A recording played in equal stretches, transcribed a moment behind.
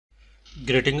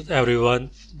Greetings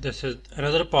everyone. This is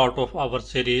another part of our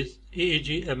series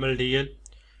EEG MLDL.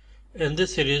 In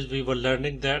this series we were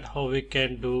learning that how we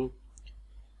can do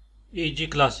EEG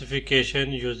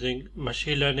classification using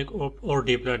machine learning or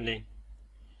deep learning.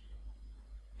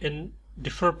 In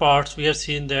different parts we have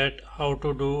seen that how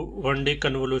to do 1D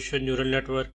convolution neural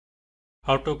network,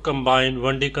 how to combine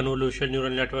 1D convolution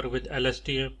neural network with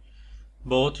LSTM,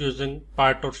 both using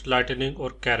pytorch lightning or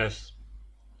keras.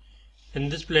 In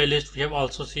this playlist we have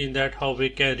also seen that how we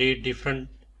can read different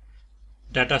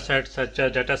datasets such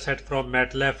as dataset from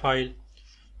MATLAB file,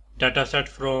 datasets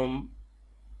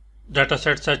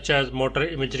such as motor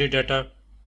imagery data,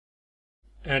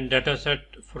 and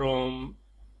dataset from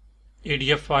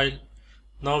EDF file.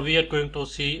 Now we are going to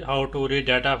see how to read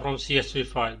data from CSV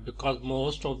file, because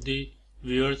most of the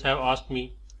viewers have asked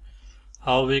me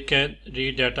how we can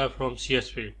read data from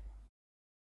CSV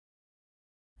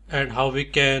and how we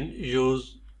can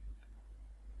use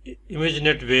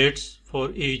ImageNet weights for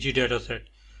EEG dataset.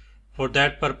 For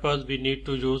that purpose we need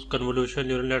to use convolution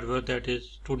neural network, that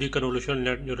is 2D convolution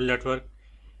neural network,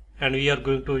 and we are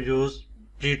going to use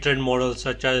pre-trained models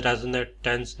such as ResNet,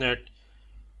 TenseNet,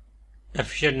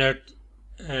 EfficientNet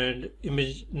and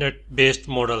ImageNet based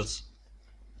models.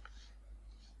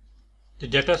 The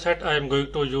dataset I am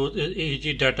going to use is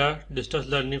EEG data distance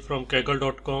learning from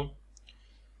kaggle.com.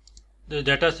 The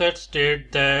dataset states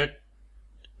that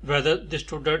whether the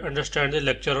student understands the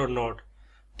lecture or not.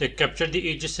 They capture the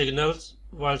EEG signals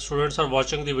while students are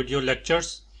watching the video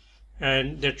lectures,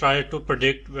 and they try to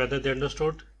predict whether they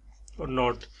understood or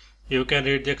not. You can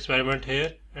read the experiment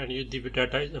here, and the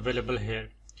data is available here.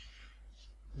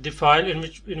 The file in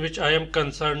which I am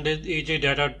concerned is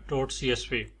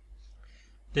eegdata.csv.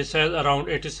 This has around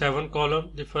 87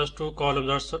 columns. The first two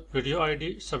columns are video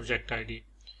ID, subject ID,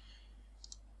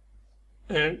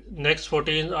 and next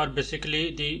 14 are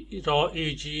basically the raw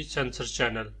EEG sensor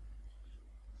channel.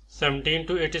 17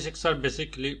 to 86 are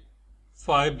basically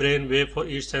 5 brain wave for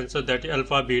each sensor, that is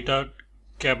alpha, beta,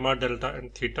 gamma, delta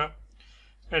and theta.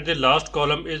 And the last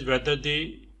column is whether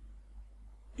the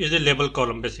label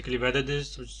column, basically whether the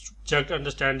subject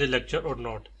understand the lecture or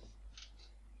not.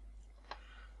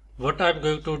 What I am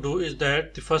going to do is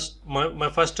that my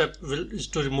first step is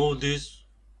to remove these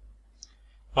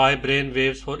 5 brain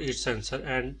waves for each sensor,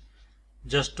 and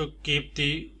just to keep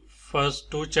the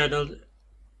first 2 channels,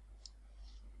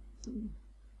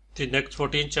 the next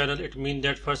 14 channel, it means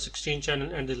that first 16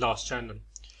 channel and the last channel.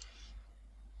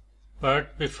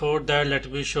 But before that,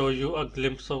 let me show you a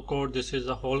glimpse of code. This is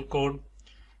the whole code,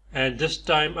 and this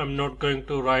time I'm not going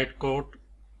to write code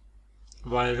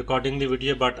while recording the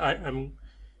video, but I am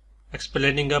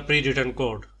explaining a pre-written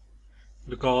code,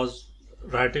 because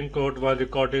writing code while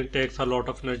recording takes a lot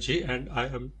of energy and I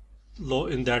am low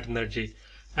in that energy.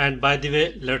 And by the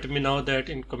way, let me know that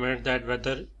in comment that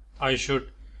whether I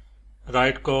should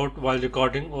write code while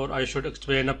recording or I should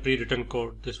explain a pre-written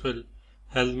code. This will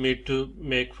help me to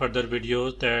make further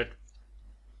videos that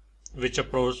which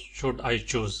approach should I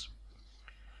choose.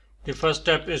 The first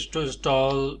step is to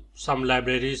install some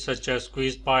libraries such as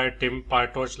SqueezePy, TIM,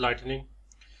 pytorch, lightning.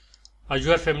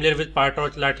 You are familiar with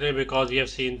pytorch lightning because we have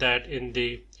seen that in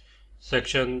the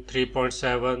section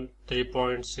 3.7,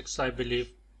 3.6 I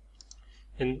believe,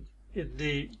 in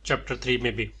the chapter 3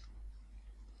 maybe.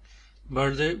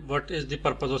 But what is the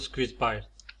purpose of SqueezePy?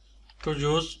 To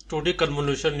use 2D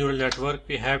convolution neural network,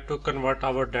 we have to convert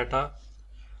our data,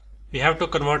 we have to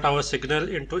convert our signal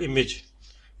into image.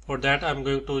 For that I am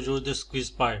going to use this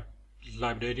SqueezePy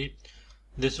library.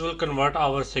 This will convert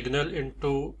our signal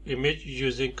into image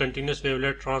using continuous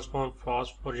wavelet transform,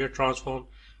 fast Fourier transform,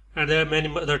 and there are many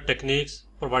other techniques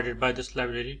provided by this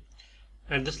library.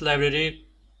 And this library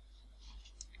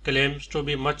claims to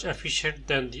be much efficient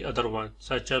than the other ones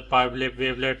such as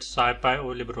PyWavelet, SciPy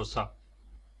or Librosa.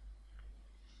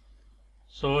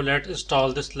 So let's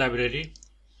install this library.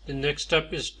 The next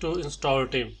step is to install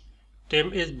TIM.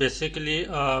 TIM is basically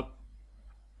you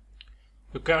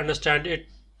can understand it,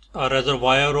 a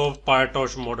reservoir of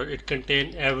pytorch model. It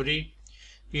contains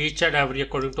each and every,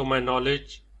 according to my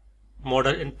knowledge,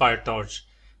 model in pytorch.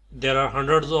 There are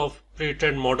hundreds of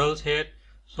pre-trained models here,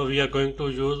 so we are going to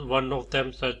use one of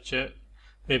them, such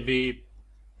maybe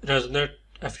ResNet,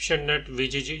 EfficientNet,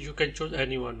 VGG. You can choose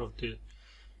any one of these.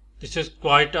 This is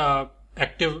quite a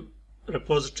active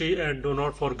repository, and do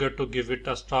not forget to give it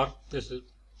a star. This is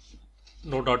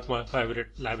no doubt my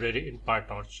favorite library in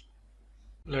pytorch.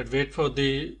 Let's wait for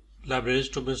the libraries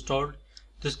to be installed.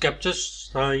 This capture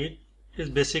sign is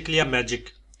basically a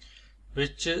magic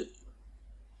which do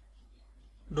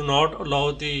not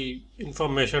allow the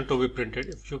information to be printed.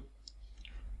 If you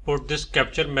put this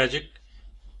capture magic,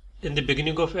 in the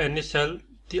beginning of any cell,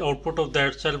 the output of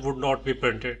that cell would not be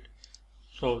printed.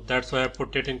 So that's why I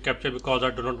put it in capture, because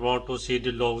I do not want to see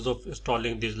the logs of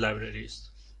installing these libraries.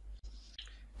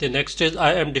 The next is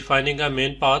I am defining a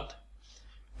main path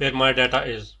where my data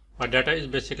is. My data is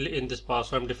basically in this path,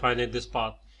 so I'm defining this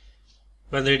path.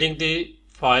 When reading the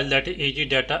file, that is EEG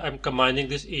data, I'm combining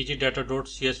this EEG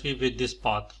data.csv with this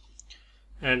path.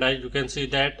 And you can see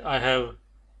that I have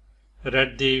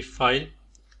read the file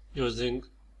using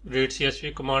read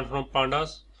CSV command from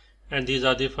pandas, and these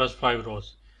are the first 5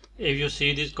 rows. If you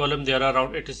see this column, there are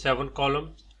around 87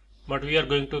 columns, but we are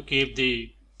going to keep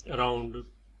the around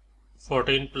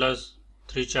 14 plus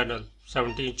 3 channel,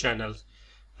 17 channels.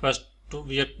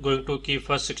 We are going to keep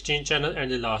first 16 channel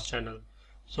and the last channel.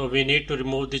 So we need to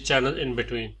remove the channel in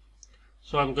between.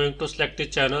 So I'm going to select the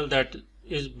channel that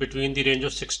is between the range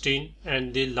of 16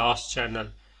 and the last channel.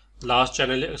 Last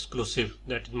channel is exclusive,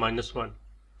 that is -1.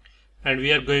 And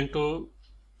we are going to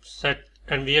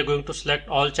select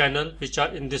all channels which are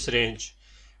in this range,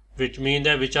 which means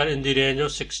that which are in the range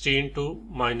of 16 to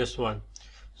 -1.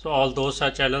 So all those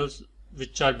are channels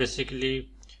which are basically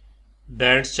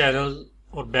bands channels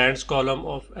or bands column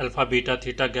of alpha, beta,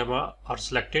 theta, gamma are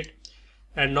selected.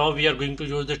 And now we are going to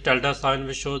use the tilde sign,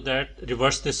 which shows that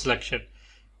reverse this selection,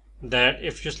 that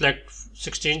if you select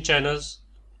 16 channels,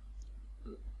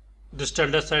 this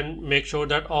tilde sign make sure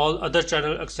that all other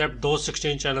channels except those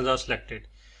 16 channels are selected.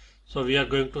 So we are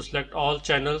going to select all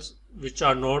channels which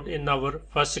are not in our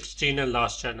first 16 and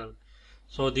last channel.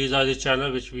 So these are the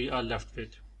channels which we are left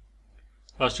with.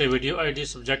 First a video ID,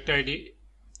 subject ID,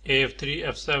 AF3,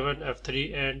 F7,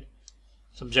 F3 and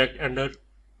subject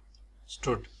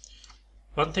understood.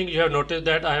 One thing you have noticed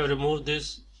that I have removed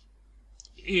this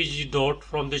EEG dot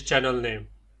from this channel name,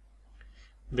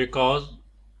 because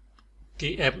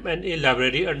the MNE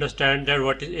library understands that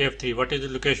what is AF3, what is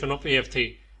the location of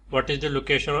AF3, what is the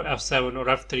location of F7 or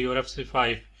F3 or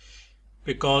FC5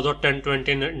 because of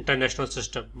 1020 international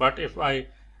system. But if I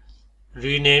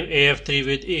rename AF3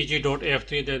 with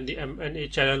EEG.AF3, then the MNE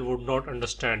channel would not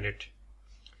understand it.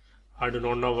 I do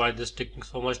not know why this is taking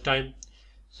so much time.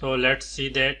 So let's see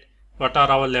that what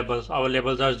are our labels. Our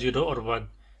labels are 0 or 1.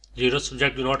 0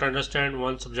 subject do not understand,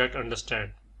 1 subject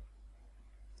understand.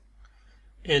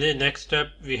 In the next step,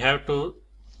 we have to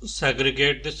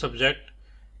segregate the subject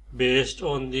based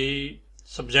on the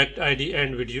subject ID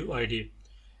and video ID.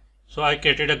 So I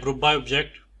created a group by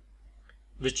object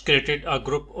which created a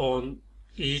group on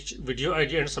each video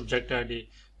ID and subject ID.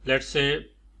 Let's say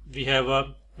we have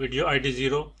a video ID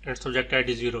 0 and subject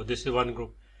ID 0. This is one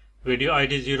group. Video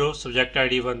ID 0, subject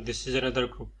ID 1. This is another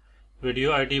group.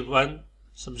 Video ID 1,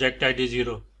 subject ID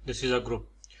 0. This is a group.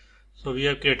 So we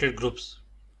have created groups.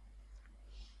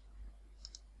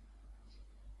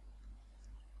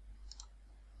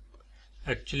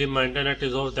 Actually my internet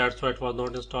is off, that's why it was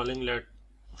not installing. Let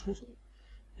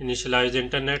initialize the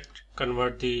internet,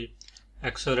 convert the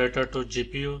accelerator to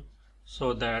GPU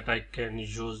so that I can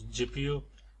use GPU,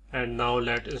 and now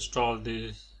let's install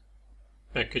these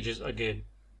packages again.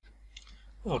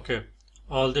 Okay,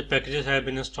 all the packages have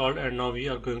been installed and now we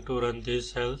are going to run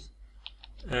these cells.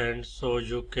 And so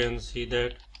you can see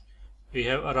that we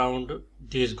have around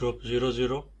these groups 0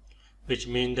 0, which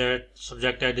means that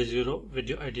subject ID 0,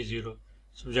 video ID 0,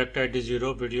 subject ID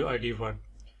 0, video ID 1,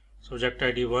 subject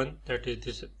ID 1, that is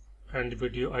this, and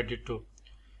video ID 2.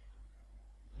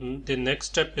 The next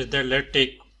step is that let's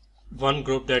take one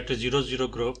group, that is 0 0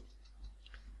 group,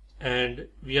 and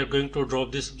we are going to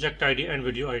drop the subject ID and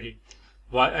video ID.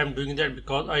 Why I am doing that?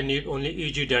 Because I need only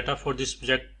EEG data for this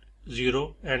subject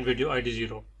 0 and video ID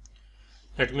 0.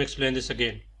 Let me explain this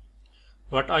again.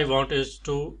 What I want is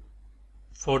to,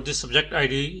 for this subject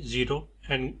ID 0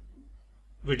 and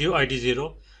video ID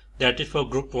 0, that is for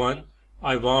group 1,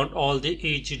 I want all the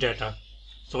EEG data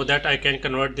so that I can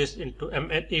convert this into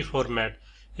MNE format.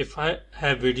 If I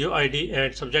have video ID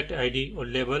and subject ID or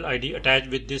label ID attached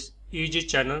with this EEG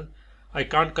channel, I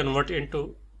can't convert it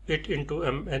into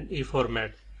MNE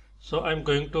format. So I'm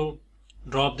going to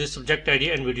drop this subject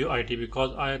ID and video ID,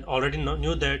 because I already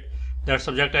knew that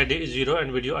subject ID is 0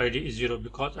 and video ID is 0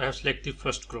 because I have selected the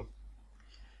first group.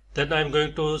 Then I'm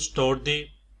going to store the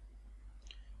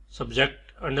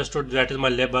subject understood, that is my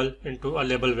label, into a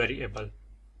label variable.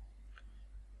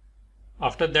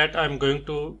 After that I'm going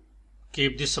to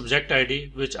keep the subject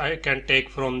ID, which I can take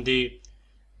from the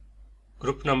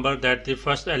group number, that the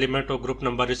first element of group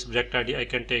number is subject ID. I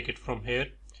can take it from here.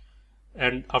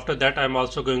 And after that I'm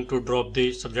also going to drop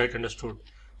the subject understood.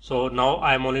 So now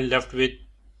I'm only left with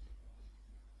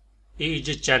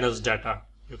EEG channels data.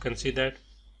 You can see that,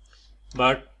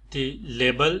 but the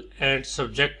label and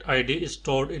subject ID is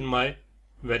stored in my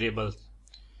variables.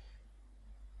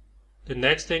 The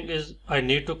next thing is I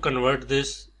need to convert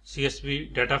this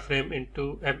CSV data frame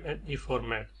into MNE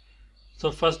format.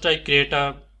 So first I create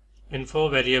a info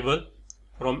variable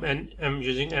from I'm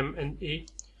using MNE,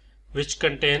 which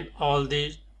contain all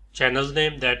the channels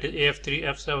name, that is AF3,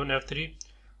 F7, F3,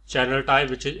 channel type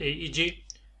which is EEG,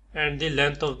 and the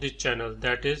length of the channel.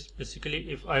 That is basically,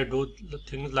 if I do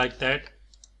things like that,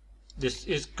 this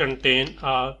is contain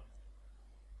a,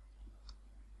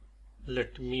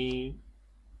 let me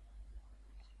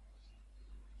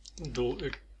do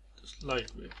it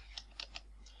slightly.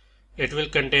 It will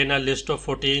contain a list of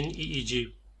 14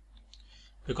 EEG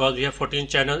because we have 14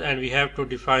 channels and we have to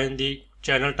define the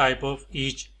channel type of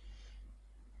each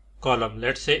column.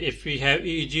 Let's say if we have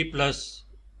EEG plus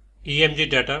EMG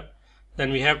data,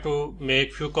 then we have to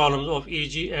make few columns of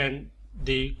EEG, and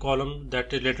the column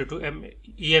that is related to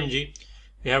EMG,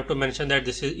 we have to mention that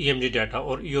this is EMG data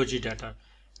or EOG data,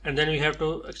 and then we have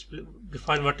to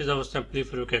define what is our sampling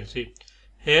frequency.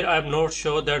 Here I am not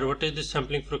sure that what is the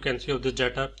sampling frequency of this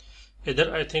data.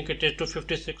 Either I think it is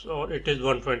 256 or it is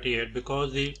 128,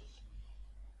 because the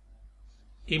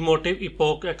emotive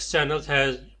epoch X channels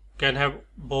can have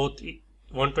both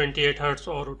 128 Hz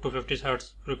or 250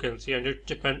 Hz frequency, and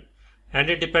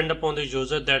it depend upon the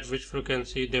user that which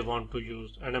frequency they want to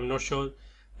use, and I'm not sure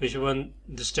which one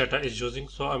this data is using,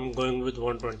 so I'm going with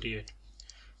 128.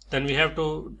 Then we have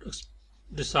to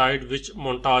decide which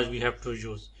montage we have to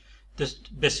use. This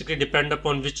basically depend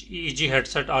upon which EEG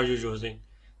headset are you using.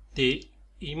 The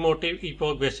emotive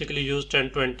epoch basically use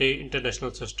 1020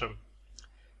 international system.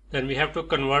 Then we have to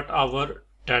convert our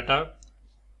data,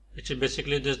 which is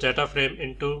basically this data frame,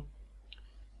 into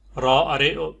raw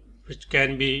array which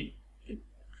can be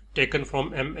taken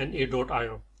from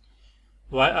mne.io.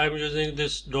 Why I'm using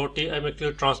this .t, I'm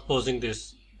actually transposing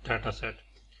this data set.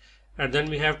 And then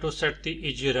we have to set the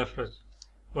EEG reference.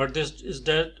 What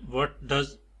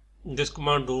does this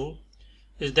command do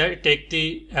is that it take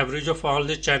the average of all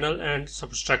the channel and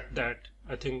subtract that.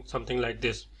 I think something like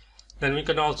this. Then we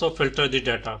can also filter the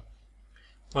data.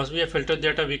 Once we have filtered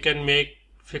data, we can make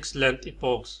fixed length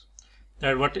epochs,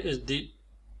 that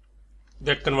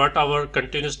convert our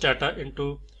continuous data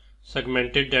into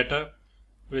segmented data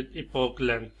with epoch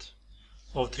length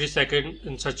of 3 seconds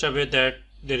in such a way that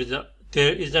there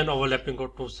is an overlapping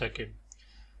of 2 seconds.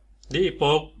 The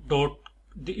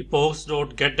epochs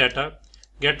dot get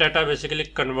data basically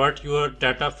convert your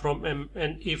data from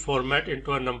MNE format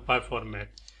into a NumPy format.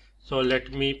 So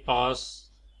let me pass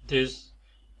this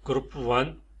group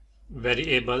 1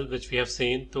 variable which we have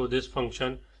seen to this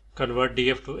function convert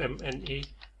df to MNE,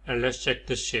 and let's check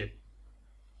this shape.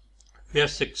 We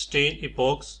have 16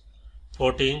 epochs,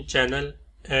 14 channel,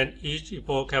 and each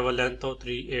epoch have a length of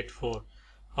 384.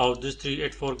 How this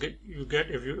 384 you get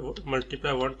if you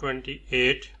multiply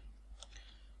 128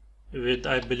 with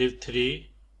I believe 3,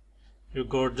 you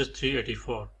got this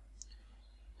 384.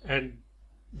 And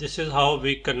this is how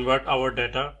we convert our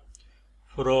data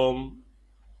from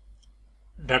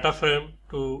data frame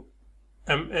to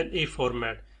MNE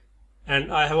format.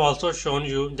 And I have also shown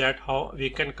you that how we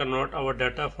can convert our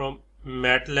data from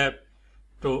MATLAB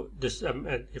to this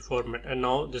MNE format. And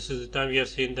now this is the time we have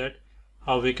seen that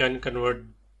how we can convert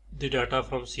the data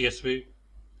from CSV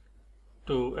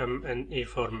to MNE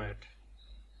format.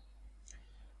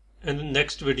 In the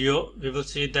next video we will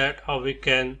see that how we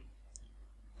can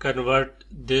convert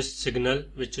this signal,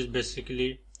 which is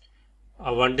basically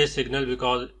a one-day signal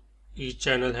because each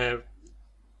channel have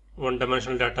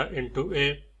one-dimensional data, into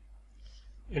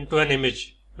an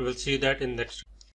image. We will see that in next.